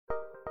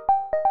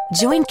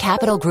Join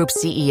Capital Group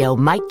CEO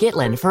Mike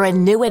Gitlin for a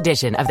new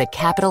edition of the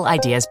Capital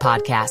Ideas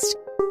Podcast.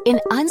 In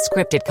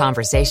unscripted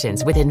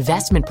conversations with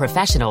investment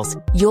professionals,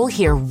 you'll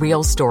hear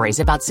real stories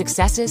about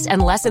successes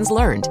and lessons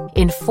learned,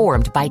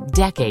 informed by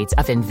decades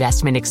of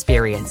investment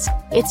experience.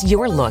 It's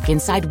your look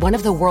inside one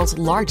of the world's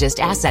largest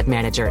asset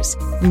managers.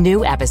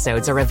 New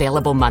episodes are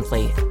available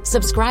monthly.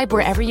 Subscribe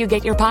wherever you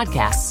get your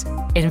podcasts.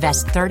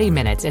 Invest 30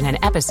 minutes in an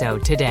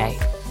episode today.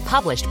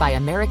 Published by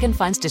American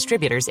Funds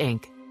Distributors,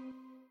 Inc.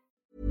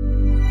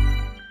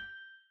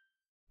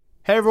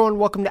 Hey everyone,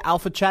 welcome to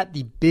Alpha Chat,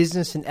 the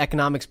business and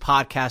economics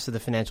podcast of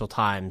the Financial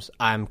Times.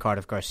 I'm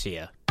Cardiff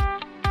Garcia.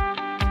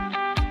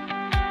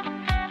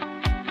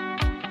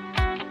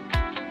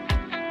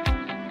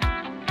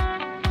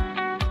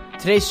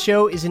 Today's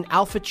show is an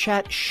Alpha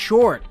Chat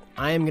short.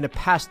 I am going to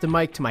pass the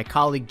mic to my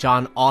colleague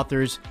John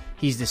Authers.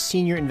 He's the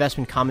senior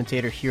investment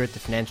commentator here at the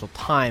Financial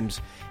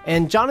Times.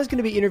 And John is going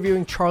to be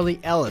interviewing Charley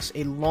Ellis,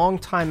 a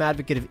longtime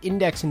advocate of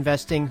index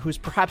investing who is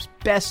perhaps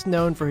best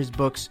known for his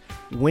books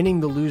Winning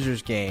the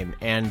Loser's Game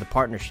and The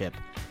Partnership.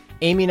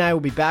 Amy and I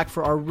will be back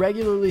for our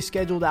regularly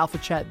scheduled Alpha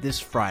Chat this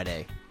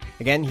Friday.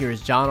 Again, here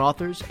is John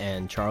Authers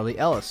and Charley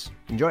Ellis.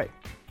 Enjoy.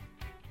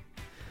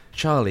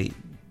 Charley,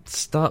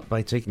 start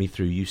by taking me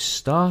through. You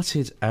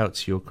started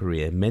out your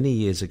career many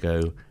years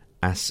ago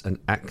as an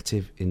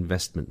active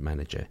investment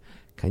manager.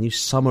 Can you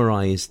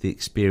summarize the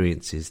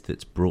experiences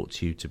that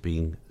brought you to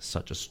being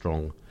such a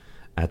strong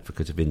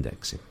advocate of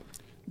indexing?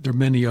 There are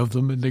many of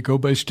them, and they go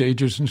by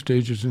stages and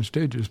stages and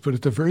stages. But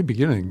at the very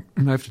beginning,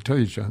 and I have to tell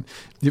you, John,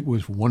 it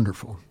was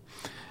wonderful.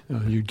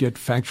 You'd get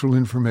factual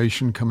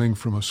information coming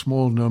from a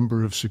small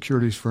number of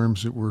securities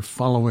firms that were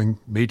following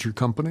major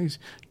companies,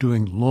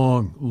 doing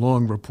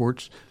long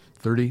reports,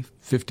 30,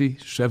 50,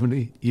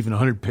 70, even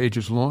 100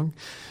 pages long,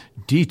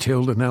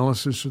 detailed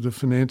analysis of the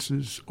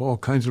finances, all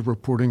kinds of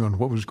reporting on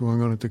what was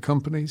going on at the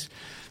companies.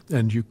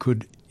 And you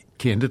could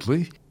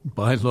candidly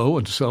buy low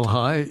and sell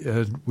high.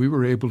 And we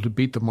were able to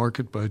beat the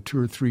market by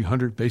 200 or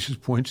 300 basis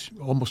points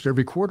almost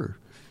every quarter.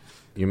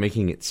 You're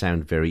making it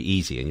sound very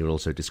easy, and you're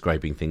also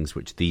describing things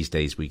which these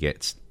days we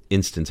get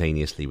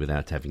instantaneously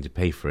without having to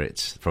pay for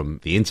it from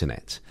the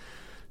internet.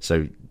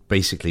 So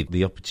basically,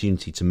 the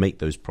opportunity to make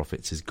those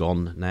profits is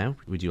gone now,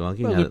 would you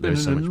argue? Well, there have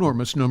been an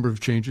enormous number of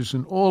changes,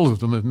 and all of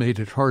them have made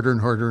it harder and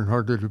harder and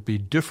harder to be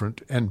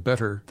different and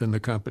better than the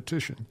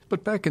competition.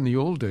 But back in the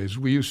old days,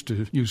 we used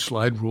to use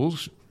slide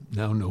rules.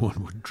 Now no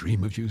one would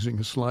dream of using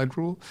a slide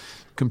rule.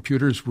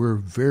 Computers were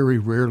very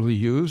rarely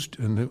used,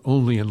 and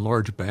only in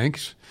large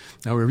banks.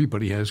 Now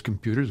everybody has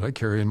computers. I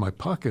carry in my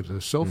pocket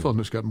a cell phone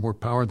that's got more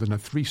power than a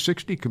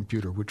 360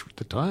 computer, which at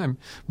the time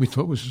we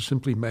thought was a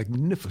simply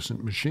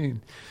magnificent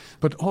machine.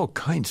 But all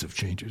kinds of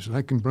changes, and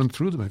I can run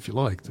through them if you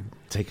like.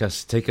 Take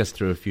us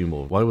through a few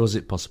more. Why was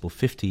it possible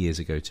 50 years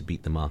ago to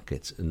beat the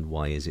market, and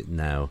why is it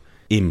now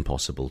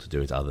impossible to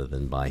do it other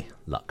than by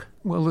luck?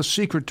 Well, the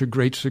secret to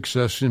great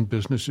success in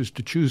business is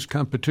to choose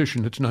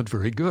competition that's not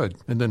very good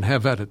and then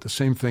have at it. The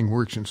same thing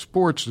works in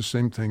sports, the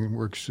same thing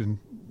works in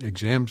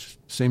exams,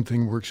 same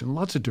thing works in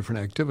lots of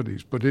different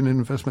activities. But in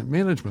investment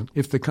management,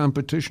 if the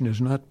competition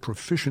is not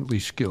proficiently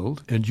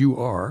skilled, and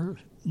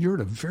you're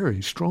at a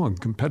very strong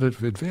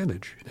competitive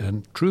advantage.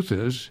 And truth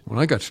is, when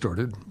I got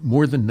started,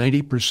 more than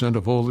 90%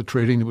 of all the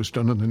trading that was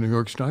done on the New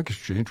York Stock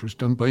Exchange was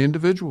done by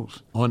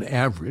individuals. On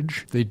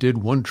average, they did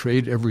one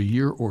trade every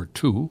year or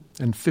two,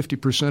 and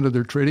 50% of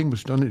their trading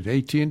was done at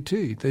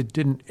AT&T. They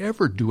didn't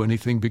ever do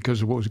anything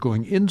because of what was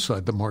going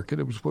inside the market.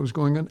 It was what was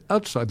going on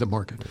outside the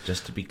market.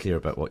 Just to be clear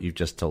about what you've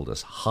just told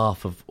us,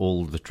 half of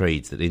all the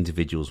trades that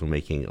individuals were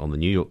making on the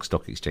New York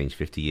Stock Exchange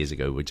 50 years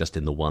ago were just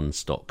in the one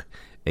stock,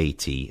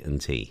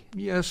 AT&T.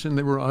 Yes, and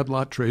they were odd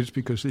lot trades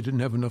because they didn't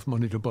have enough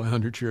money to buy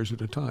 100 shares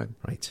at a time.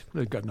 Right.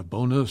 They'd gotten a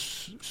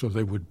bonus, so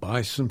they would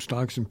buy some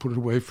stocks and put it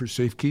away for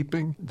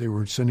safekeeping. They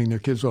were sending their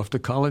kids off to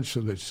college,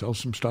 so they'd sell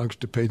some stocks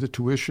to pay the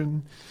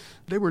tuition.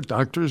 They were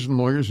doctors and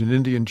lawyers and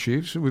Indian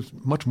chiefs with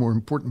much more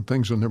important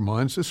things on their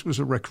minds. This was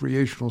a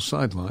recreational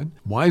sideline.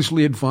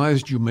 Wisely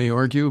advised, you may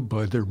argue,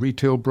 by their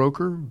retail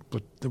broker,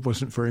 but there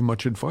wasn't very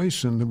much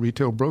advice, and the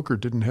retail broker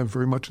didn't have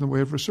very much in the way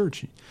of research.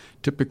 He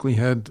typically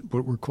had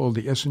what were called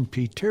the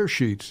S&P tear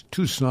sheets,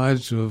 two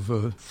sides of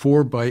a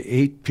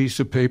 4x8 piece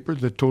of paper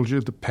that told you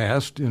the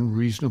past in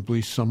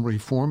reasonably summary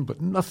form,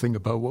 but nothing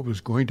about what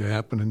was going to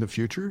happen in the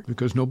future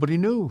because nobody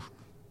knew.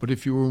 But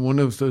if you were one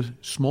of the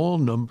small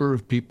number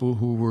of people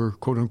who were,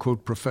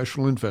 quote-unquote,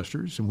 professional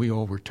investors, and we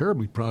all were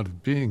terribly proud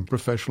of being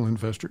professional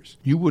investors,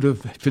 you would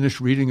have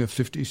finished reading a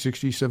 50,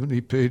 60,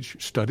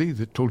 70-page study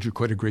that told you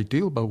quite a great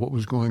deal about what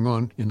was going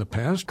on in the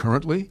past,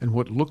 currently, and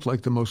what looked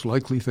like the most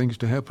likely things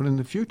to happen in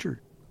the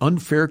future.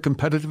 Unfair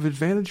competitive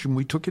advantage, and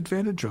we took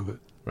advantage of it.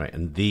 Right,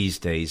 and these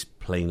days,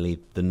 plainly,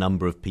 the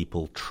number of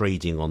people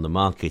trading on the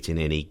market in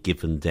any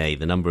given day,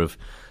 the number of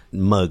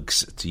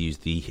mugs, to use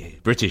the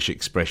British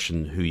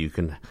expression, who you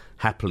can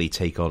happily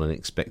take on and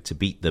expect to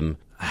beat them,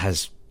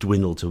 has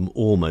dwindled to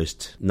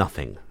almost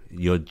nothing.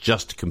 You're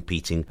just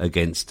competing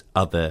against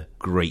other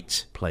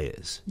great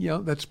players. Yeah,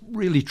 that's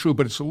really true,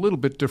 but it's a little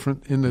bit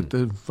different in that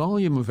the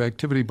volume of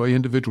activity by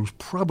individuals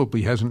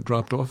probably hasn't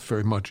dropped off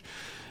very much,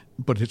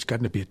 but it's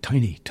gotten to be a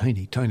tiny,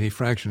 tiny, tiny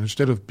fraction.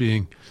 Instead of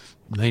being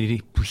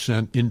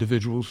 90%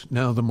 individuals,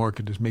 now the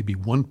market is maybe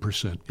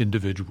 1%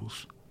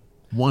 individuals.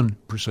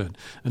 1%.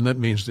 And that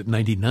means that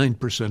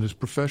 99% is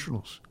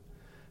professionals.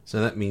 So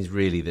that means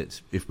really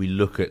that if we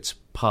look at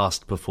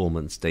past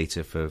performance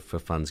data for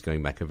funds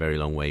going back a very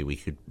long way,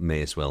 we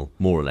may as well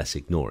more or less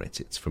ignore it.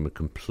 It's from a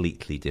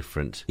completely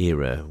different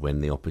era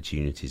when the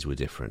opportunities were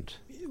different.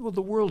 Well, the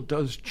world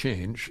does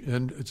change,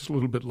 and it's a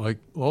little bit like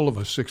all of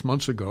us 6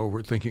 months ago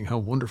were thinking how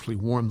wonderfully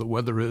warm the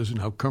weather is and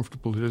how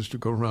comfortable it is to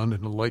go around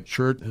in a light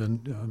shirt.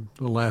 And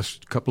the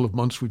last couple of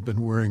months we've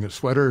been wearing a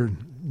sweater.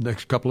 And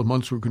next couple of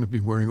months we're going to be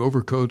wearing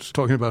overcoats,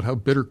 talking about how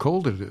bitter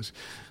cold it is.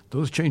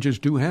 Those changes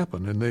do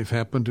happen, and they've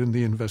happened in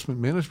the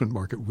investment management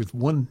market with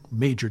one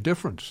major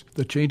difference.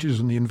 The changes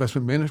in the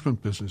investment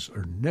management business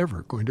are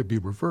never going to be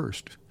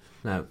reversed.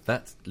 Now,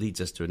 that leads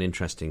us to an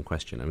interesting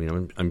question. I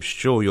mean, I'm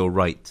sure you're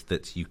right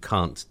that you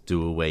can't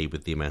do away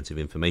with the amount of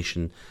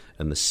information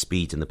and the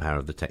speed and the power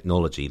of the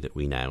technology that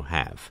we now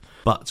have.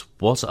 But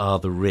what are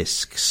the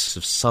risks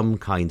of some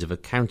kind of a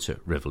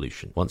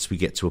counter-revolution? Once we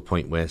get to a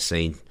point where,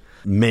 say,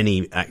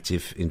 many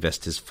active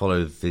investors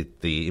follow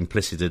the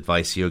implicit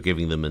advice you're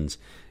giving them and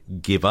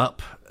give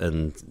up,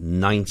 and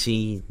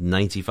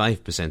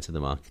 95% of the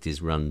market is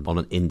run on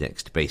an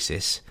indexed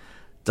basis,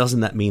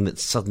 doesn't that mean that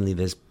suddenly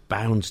there's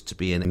bound to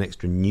be an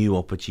extra new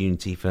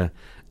opportunity for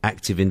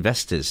active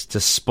investors to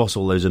spot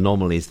all those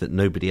anomalies that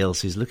nobody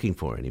else is looking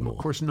for anymore? Well,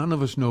 of course, none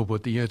of us know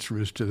what the answer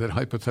is to that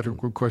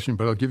hypothetical question,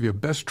 but I'll give you a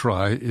best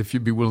try if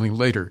you'd be willing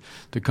later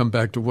to come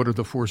back to what are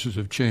the forces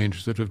of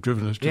change that have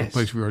driven us to the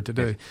place we are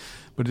today.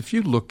 But if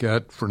you look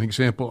at, for an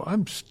example,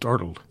 I'm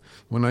startled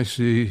when I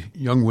see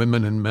young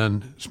women and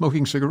men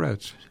smoking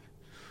cigarettes.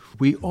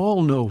 We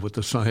all know what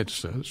the science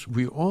says.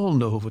 We all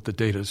know what the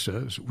data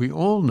says. We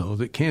all know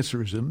that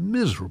cancer is a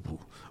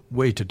miserable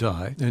way to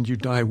die, and you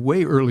die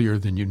way earlier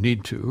than you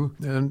need to.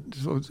 And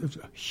so it's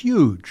a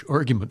huge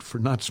argument for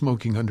not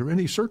smoking under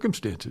any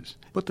circumstances.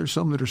 But there's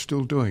some that are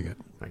still doing it.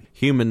 Right.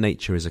 Human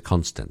nature is a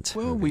constant.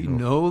 Well, we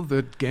know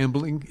that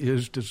gambling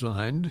is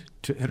designed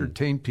to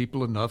entertain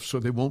people enough so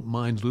they won't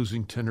mind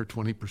losing 10 or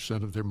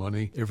 20% of their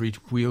money every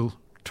wheel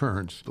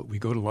turns. But we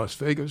go to Las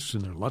Vegas,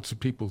 and there are lots of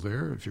people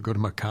there. If you go to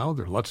Macau,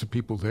 there are lots of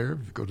people there.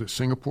 If you go to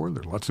Singapore,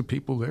 there are lots of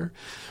people there.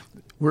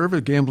 Wherever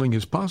gambling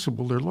is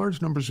possible, there are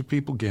large numbers of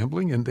people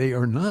gambling, and they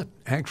are not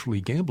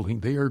actually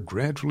gambling. They are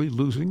gradually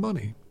losing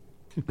money.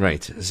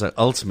 Right. So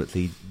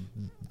ultimately,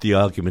 the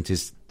argument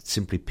is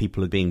simply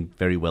people are being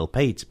very well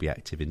paid to be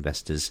active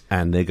investors,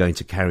 and they're going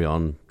to carry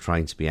on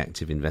trying to be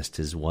active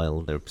investors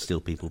while there are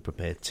still people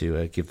prepared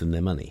to give them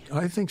their money.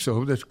 I think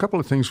so. There's a couple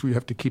of things we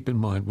have to keep in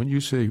mind. When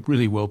you say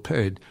really well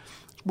paid,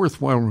 it's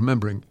worthwhile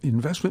remembering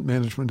investment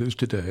management is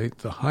today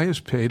the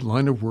highest paid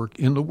line of work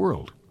in the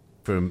world.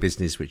 For a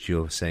business which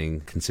you're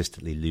saying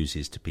consistently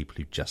loses to people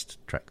who just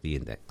track the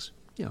index.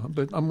 Yeah,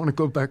 but I'm going to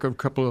go back a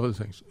couple of other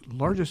things.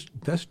 Largest,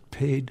 best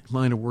paid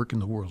line of work in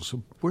the world.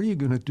 So what are you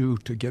going to do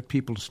to get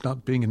people to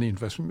stop being in the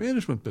investment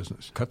management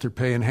business? Cut their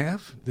pay in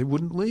half? They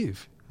wouldn't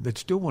leave. They'd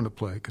still want to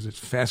play because it's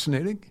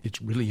fascinating, it's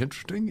really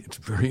interesting, it's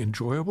very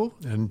enjoyable,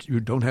 and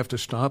you don't have to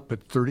stop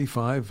at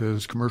 35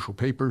 as commercial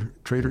paper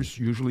traders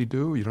usually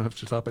do. You don't have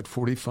to stop at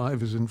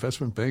 45 as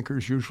investment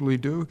bankers usually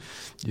do.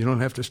 You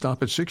don't have to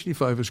stop at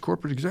 65 as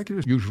corporate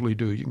executives usually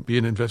do. You can be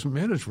an investment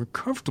manager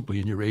comfortably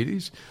in your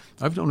 80s.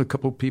 I've known a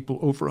couple of people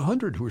over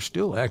 100 who are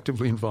still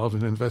actively involved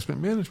in investment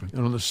management.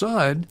 And on the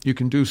side, you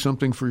can do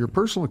something for your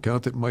personal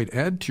account that might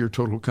add to your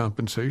total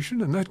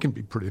compensation, and that can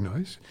be pretty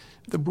nice.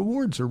 The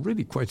rewards are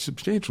really quite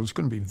substantial. It's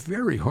going to be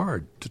very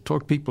hard to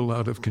talk people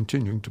out of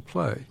continuing to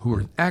play who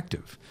are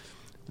active.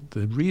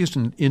 The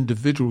reason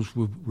individuals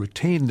will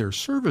retain their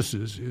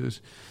services is,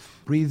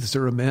 breathes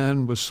there a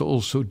man with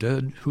soul so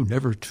dead who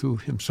never to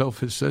himself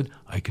has said,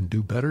 I can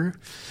do better.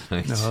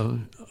 Right. Now,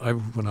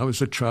 when I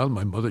was a child,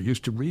 my mother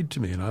used to read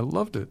to me, and I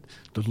loved it.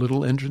 The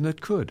little engine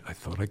that could. I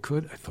thought I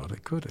could. I thought I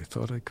could. I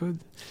thought I could.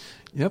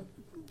 Yep.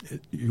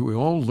 We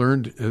all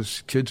learned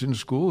as kids in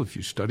school, if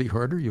you study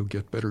harder, you'll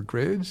get better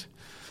grades.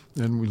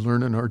 And we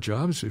learn in our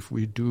jobs, if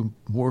we do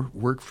more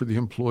work for the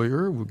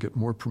employer, we'll get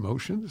more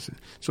promotions.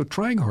 So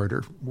trying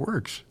harder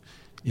works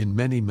in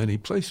many, many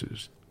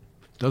places.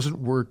 It doesn't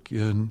work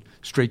in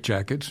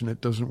straitjackets, and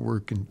it doesn't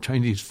work in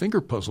Chinese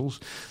finger puzzles,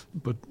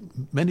 but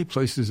many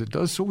places it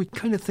does. So we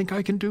kind of think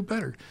I can do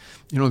better.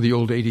 You know, the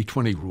old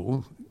 80-20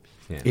 rule.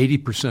 Yeah.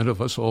 80%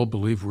 of us all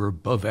believe we're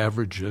above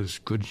average as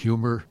good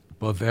humor,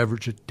 above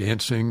average at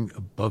dancing,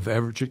 above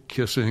average at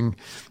kissing,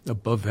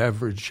 above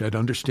average at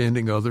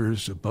understanding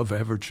others, above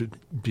average at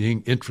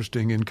being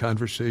interesting in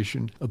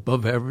conversation,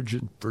 above average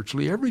at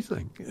virtually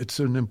everything. It's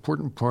an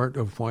important part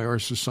of why our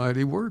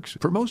society works.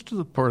 For most of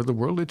the part of the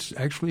world, it's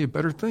actually a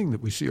better thing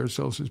that we see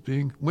ourselves as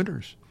being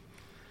winners.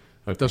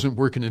 It doesn't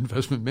work in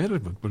investment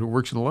management, but it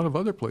works in a lot of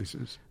other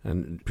places.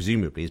 And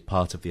presumably is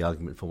part of the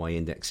argument for why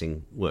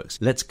indexing works.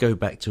 Let's go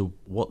back to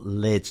what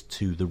led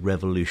to the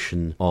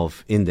revolution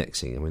of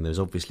indexing. I mean, there's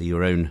obviously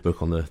your own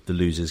book on the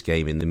loser's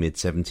game in the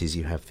mid-70s.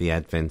 You have the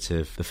advent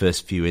of the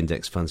first few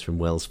index funds from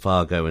Wells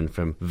Fargo and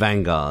from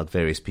Vanguard,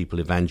 various people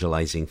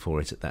evangelizing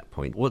for it at that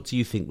point. What do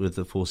you think were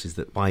the forces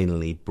that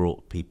finally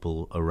brought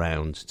people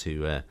around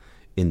to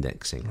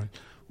indexing? Right.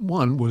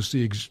 One was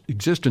the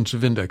existence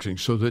of indexing,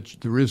 so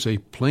that there is a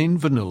plain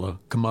vanilla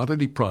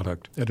commodity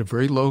product at a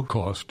very low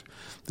cost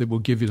that will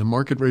give you the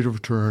market rate of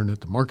return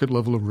at the market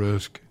level of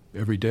risk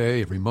every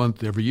day, every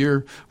month, every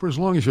year, for as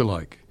long as you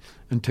like,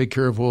 and take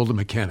care of all the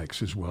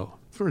mechanics as well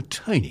for a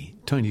tiny,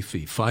 tiny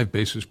fee, 5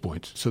 basis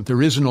points. So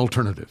there is an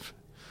alternative.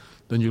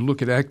 Then you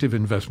look at active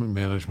investment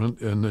management,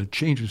 and the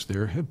changes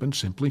there have been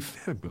simply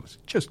fabulous,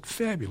 just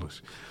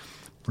fabulous.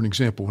 For an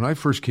example, when I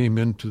first came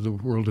into the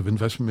world of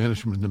investment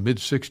management in the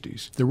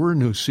mid-'60s, there were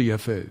no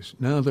CFAs.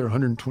 Now there are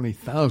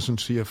 120,000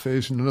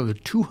 CFAs and another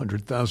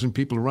 200,000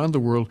 people around the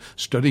world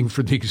studying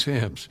for the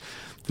exams.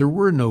 There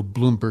were no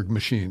Bloomberg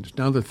machines.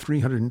 Now there are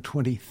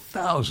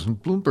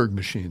 320,000 Bloomberg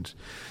machines.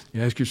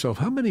 You ask yourself,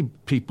 how many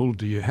people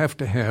do you have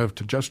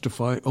to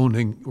justify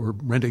owning or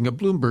renting a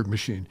Bloomberg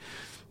machine?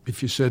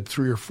 If you said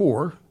 3 or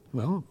 4,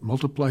 well,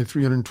 multiply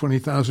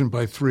 320,000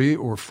 by 3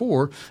 or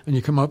 4, and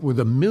you come up with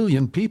 1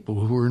 million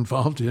people who are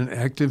involved in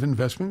active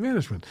investment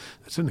management.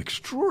 That's an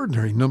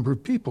extraordinary number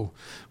of people.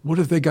 What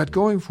have they got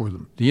going for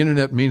them? The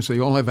Internet means they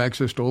all have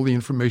access to all the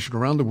information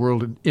around the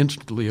world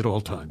instantly at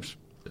all times.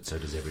 But so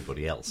does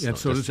everybody else. And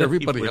so does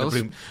everybody else.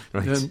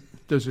 Right. And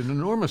there's an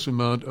enormous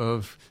amount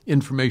of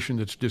information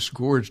that's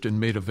disgorged and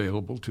made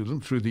available to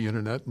them through the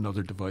Internet and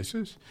other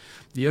devices.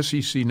 The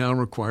SEC now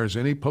requires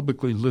any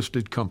publicly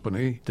listed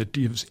company that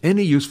gives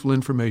any useful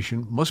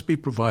information must be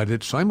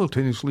provided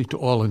simultaneously to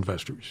all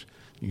investors.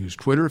 You use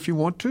Twitter if you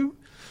want to.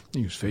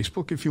 You use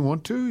Facebook if you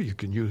want to. You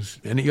can use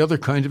any other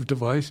kind of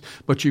device,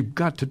 but you've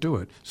got to do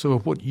it. So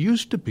what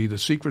used to be the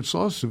secret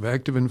sauce of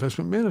active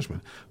investment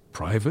management,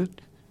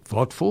 private,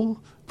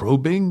 thoughtful,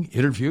 probing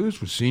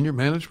interviews with senior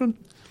management,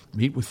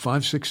 meet with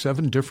 5, 6,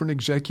 7 different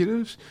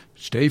executives,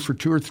 stay for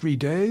 2 or 3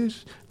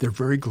 days. They're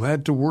very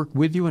glad to work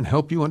with you and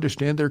help you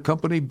understand their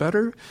company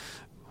better.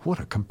 What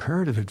a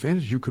comparative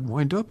advantage you could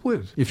wind up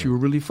with if you were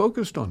really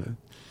focused on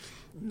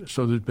it.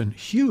 So there's been a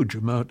huge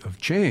amount of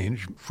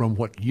change from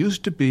what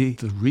used to be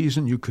the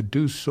reason you could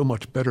do so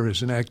much better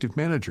as an active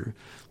manager.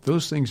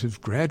 Those things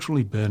have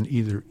gradually been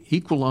either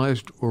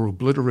equalized or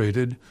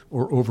obliterated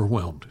or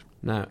overwhelmed.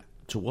 Now,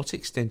 to what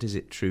extent is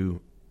it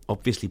true?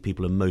 Obviously,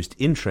 people are most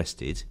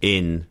interested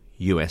in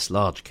US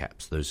large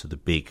caps. Those are the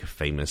big,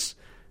 famous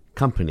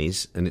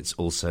companies, and it's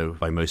also,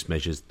 by most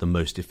measures, the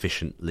most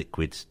efficient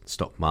liquid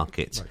stock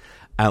market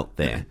out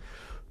there.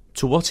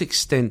 To what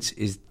extent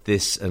is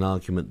this an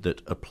argument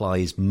that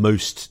applies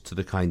most to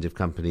the kind of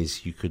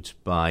companies you could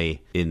buy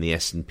in the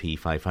S&P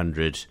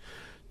 500?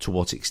 To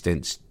what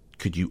extent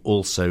could you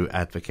also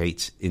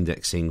advocate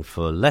indexing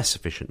for less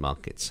efficient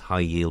markets,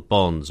 high-yield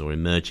bonds or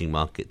emerging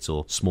markets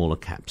or smaller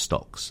cap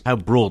stocks? How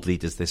broadly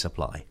does this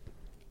apply?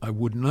 I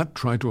would not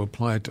try to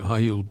apply it to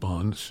high-yield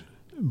bonds,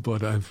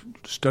 but I've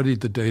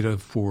studied the data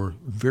for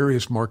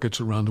various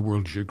markets around the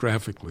world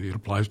geographically. It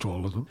applies to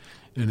all of them.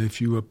 And if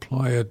you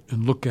apply it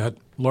and look at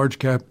large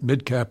cap,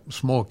 mid cap,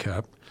 small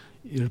cap,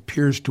 it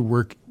appears to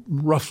work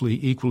roughly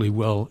equally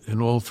well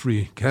in all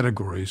 3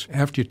 categories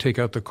after you take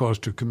out the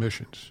cost of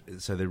commissions.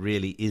 So there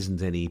really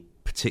isn't any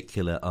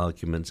particular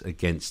argument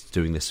against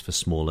doing this for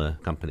smaller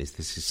companies.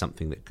 This is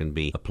something that can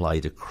be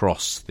applied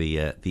across the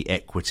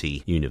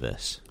equity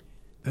universe.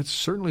 That's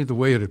certainly the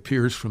way it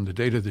appears from the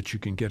data that you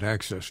can get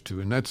access to.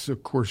 And that's,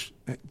 of course,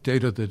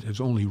 data that has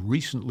only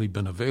recently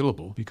been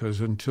available, because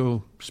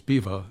until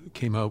SPIVA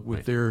came out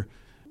with their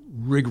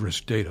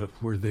rigorous data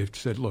where they've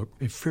said, look,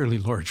 a fairly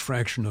large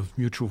fraction of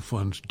mutual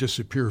funds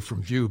disappear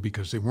from view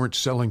because they weren't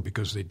selling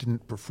because they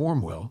didn't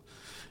perform well.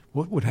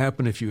 What would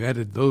happen if you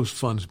added those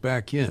funds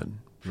back in?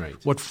 Right.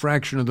 What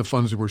fraction of the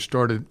funds that were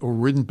started or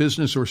were in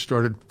business or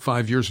started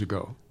 5 years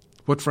ago?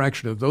 What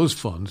fraction of those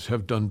funds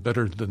have done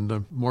better than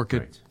the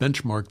market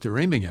benchmark they're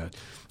aiming at?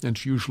 And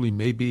it's usually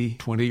maybe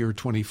 20 or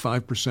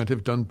 25%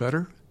 have done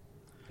better.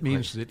 It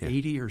means that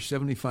 80 or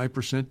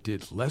 75%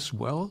 did less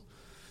well.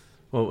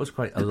 Well, it was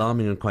quite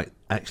alarming and quite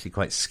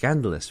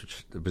scandalous,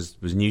 which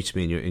was new to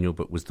me in your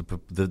book, was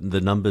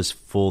the numbers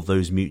for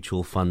those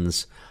mutual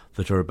funds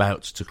that are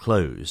about to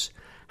close,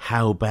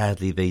 how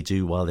badly they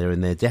do while they're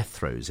in their death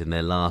throes, in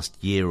their last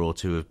year or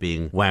two of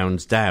being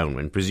wound down,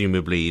 when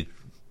presumably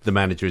the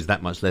manager is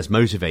that much less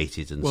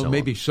motivated and so on. Well,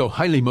 maybe so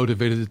highly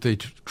motivated that they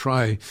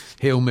try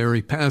Hail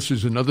Mary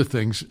passes and other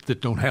things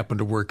that don't happen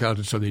to work out,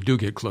 and so they do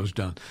get closed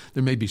down.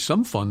 There may be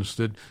some funds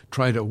that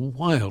tried a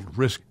wild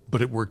risk, but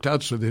it worked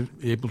out, so they're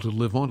able to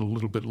live on a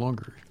little bit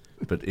longer.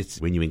 But it's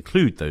when you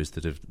include those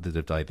that have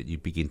died that you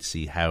begin to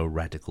see how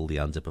radical the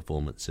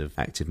underperformance of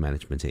active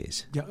management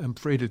is. Yeah, I'm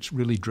afraid it's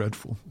really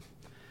dreadful.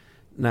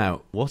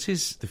 Now, what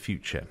is the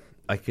future?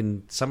 I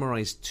can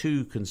summarize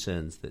 2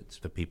 concerns that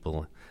the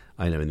people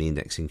I know in the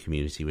indexing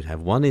community would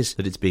have. One is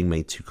that it's being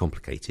made too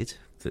complicated,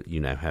 that you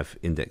now have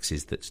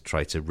indexes that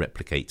try to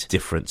replicate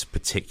different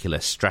particular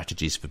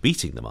strategies for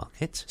beating the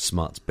market,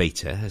 smart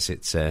beta as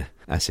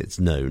it's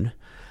known.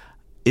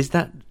 Is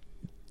that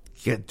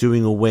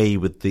doing away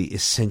with the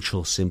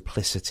essential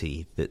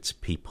simplicity that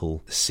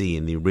people see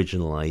in the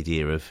original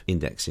idea of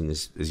indexing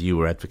as you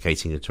were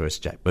advocating it, or as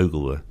Jack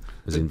Bogle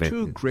was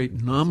inventing? Two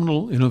great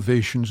nominal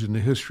innovations in the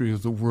history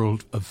of the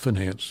world of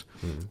finance.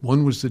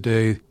 One was the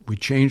day we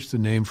changed the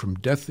name from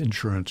death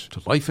insurance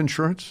to life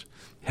insurance.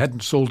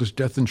 Hadn't sold as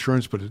death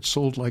insurance, but it's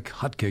sold like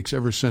hotcakes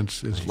ever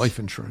since as life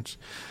insurance.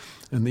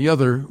 And the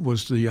other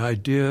was the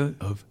idea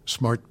of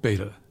smart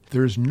beta.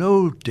 There's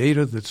no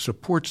data that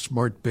supports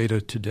smart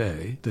beta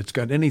today that's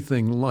got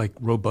anything like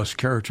robust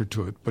character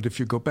to it. But if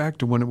you go back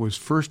to when it was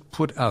first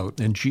put out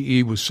and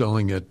GE was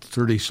selling at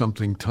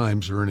 30-something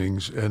times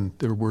earnings, and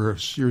there were a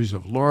series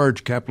of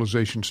large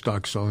capitalization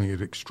stocks selling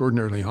at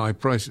extraordinarily high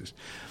prices,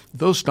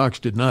 those stocks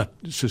did not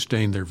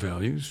sustain their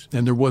values,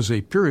 and there was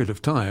a period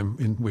of time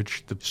in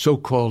which the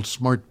so-called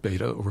smart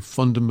beta or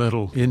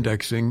fundamental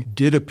indexing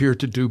did appear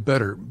to do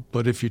better.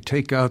 But if you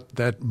take out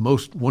that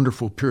most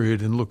wonderful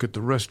period and look at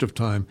the rest of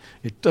time,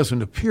 it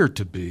doesn't appear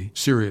to be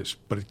serious.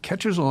 But it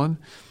catches on.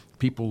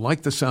 People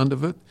like the sound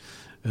of it.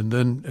 And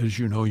then, as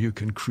you know, you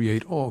can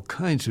create all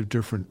kinds of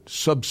different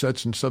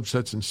subsets and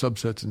subsets and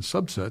subsets and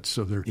subsets.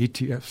 So there are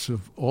ETFs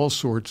of all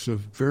sorts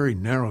of very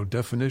narrow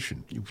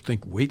definition. You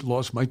think weight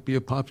loss might be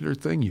a popular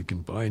thing, you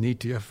can buy an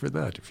ETF for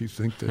that. If you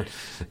think that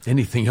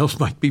anything else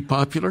might be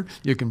popular,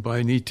 you can buy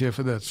an ETF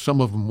for that. Some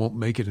of them won't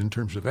make it in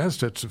terms of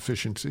asset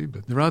sufficiency,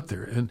 but they're out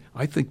there. And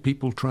I think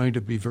people trying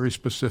to be very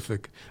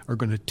specific are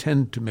going to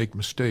tend to make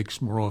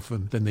mistakes more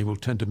often than they will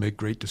tend to make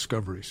great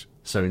discoveries.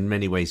 So in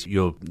many ways,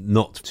 you're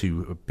not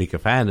too big a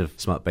fan of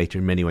smart beta.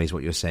 In many ways,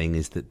 what you're saying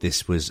is that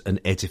this was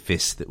an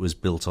edifice that was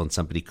built on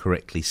somebody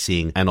correctly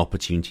seeing an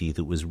opportunity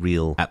that was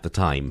real at the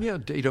time. Yeah,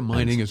 data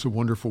mining is a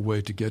wonderful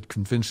way to get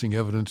convincing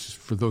evidence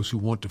for those who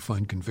want to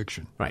find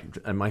conviction. Right.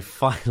 And my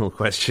final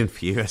question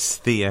for you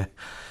is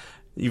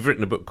you've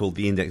written a book called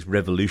The Index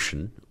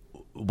Revolution.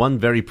 One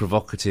very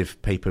provocative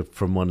paper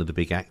from one of the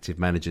big active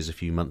managers a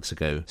few months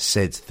ago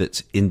said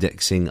that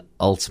indexing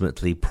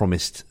ultimately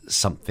promised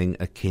something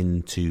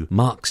akin to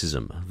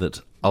Marxism,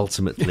 that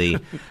ultimately,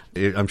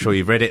 I'm sure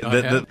you've read it.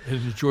 I have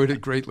enjoyed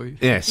it greatly.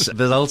 Yes,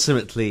 that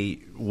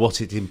ultimately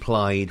what it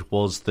implied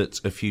was that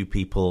a few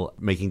people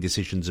making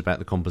decisions about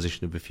the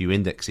composition of a few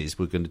indexes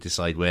were going to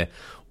decide where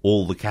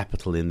all the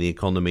capital in the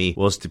economy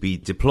was to be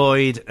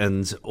deployed,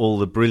 and all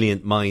the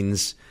brilliant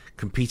minds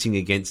competing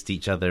against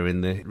each other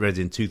in the red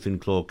in tooth and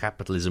claw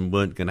capitalism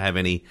weren't going to have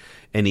any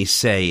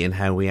say in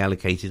how we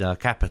allocated our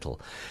capital.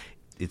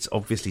 It's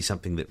obviously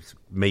something that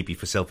maybe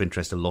for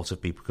self-interest a lot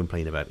of people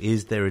complain about.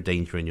 Is there a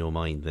danger in your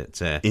mind that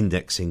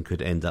indexing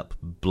could end up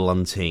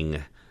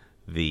blunting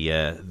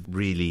the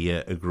really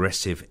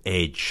aggressive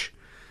edge,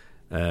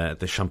 the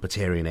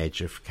Schumpeterian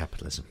edge of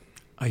capitalism?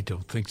 I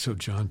don't think so,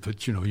 John.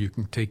 But, you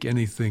can take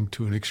anything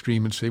to an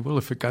extreme and say, well,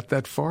 if it got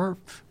that far,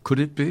 could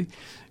it be?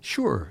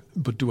 Sure.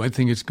 But do I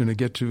think it's going to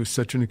get to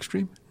such an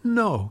extreme?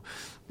 No.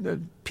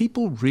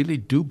 People really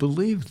do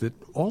believe that,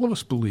 all of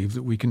us believe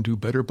that we can do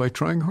better by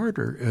trying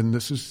harder. And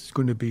this is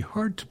going to be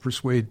hard to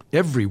persuade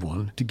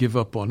everyone to give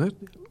up on it,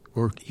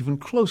 or even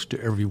close to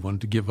everyone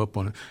to give up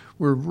on it.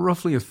 We're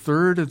roughly a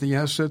third of the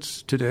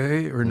assets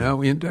today are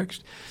now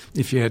indexed.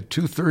 If you had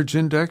 2/3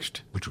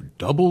 indexed, which would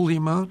double the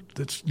amount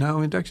that's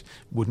now indexed,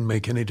 wouldn't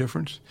make any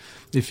difference.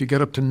 If you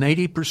get up to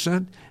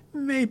 90%,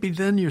 maybe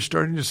then you're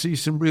starting to see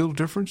some real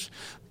difference.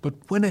 But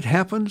when it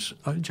happens,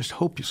 I just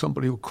hope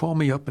somebody will call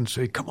me up and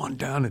say, come on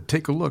down and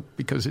take a look,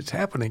 because it's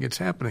happening. It's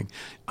happening.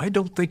 I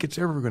don't think it's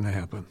ever going to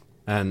happen.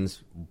 And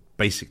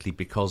basically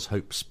because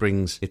hope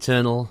springs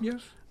eternal.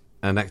 Yes.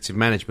 And active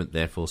management,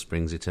 therefore,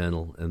 springs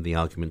eternal, and the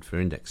argument for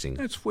indexing.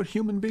 That's what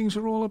human beings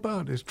are all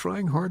about, is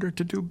trying harder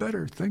to do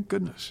better. Thank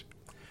goodness.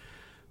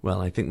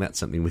 Well, I think that's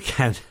something we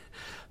can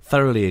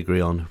thoroughly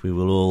agree on. We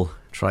will all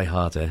try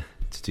harder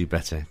to do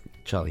better.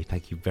 Charlie,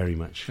 thank you very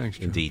much. Thanks,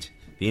 John. Indeed.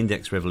 The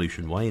Index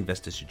Revolution, Why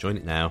Investors Should Join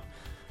It Now,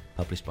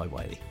 published by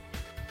Wiley.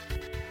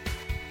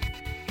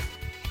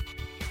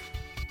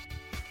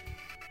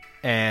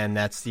 And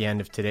that's the end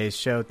of today's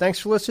show. Thanks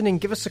for listening.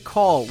 Give us a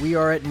call. We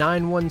are at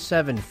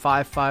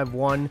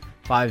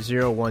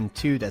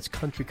 917-551-5012. That's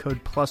country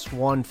code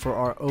 +1 for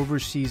our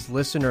overseas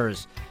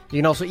listeners. You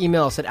can also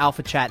email us at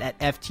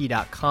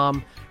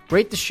alphachat@ft.com.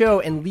 Rate the show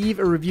and leave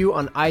a review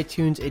on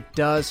iTunes. It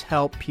does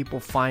help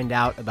people find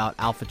out about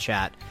Alpha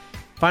Chat.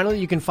 Finally,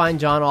 you can find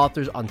John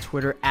Authors on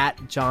Twitter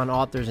at John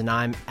Authors, and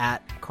I'm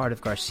at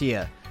Cardiff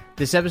Garcia.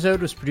 This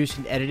episode was produced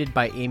and edited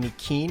by Amy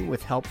Keene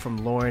with help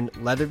from Lauren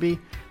Leatherby.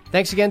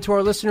 Thanks again to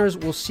our listeners.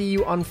 We'll see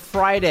you on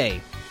Friday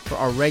for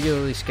our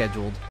regularly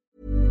scheduled.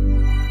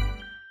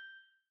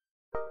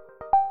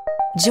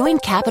 Join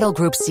Capital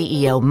Group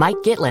CEO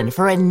Mike Gitlin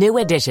for a new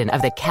edition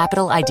of the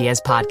Capital Ideas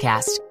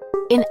Podcast.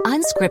 In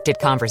unscripted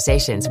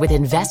conversations with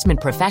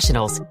investment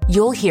professionals,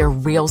 you'll hear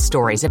real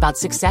stories about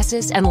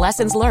successes and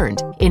lessons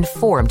learned,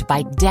 informed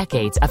by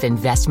decades of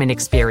investment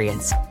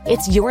experience.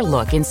 It's your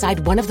look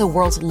inside one of the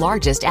world's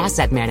largest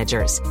asset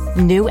managers.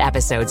 New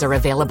episodes are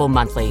available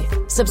monthly.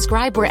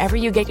 Subscribe wherever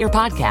you get your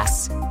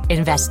podcasts.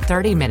 Invest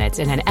 30 minutes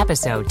in an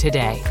episode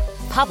today.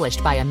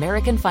 Published by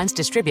American Funds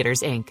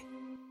Distributors, Inc.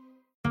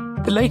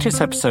 The latest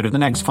episode of the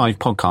Next 5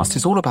 podcast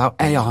is all about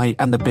AI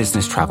and the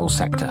business travel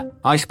sector.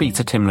 I speak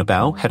to Tim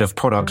LaBelle, head of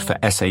product for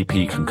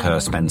SAP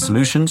Concur Spend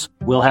Solutions.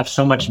 We'll have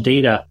so much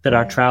data that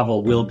our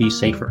travel will be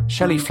safer.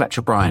 Shelley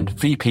Fletcher-Bryant,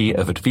 VP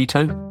of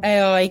Advito.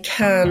 AI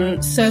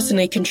can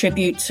certainly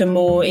contribute to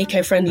more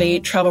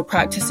eco-friendly travel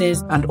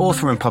practices. And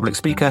author and public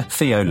speaker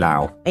Theo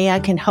Lau. AI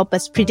can help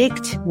us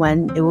predict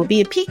when it will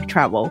be a peak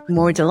travel,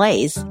 more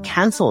delays,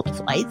 cancelled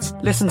flights.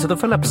 Listen to the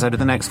full episode of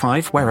the Next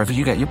 5 wherever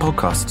you get your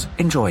podcasts.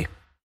 Enjoy.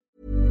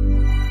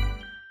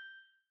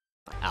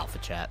 Alpha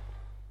Chat.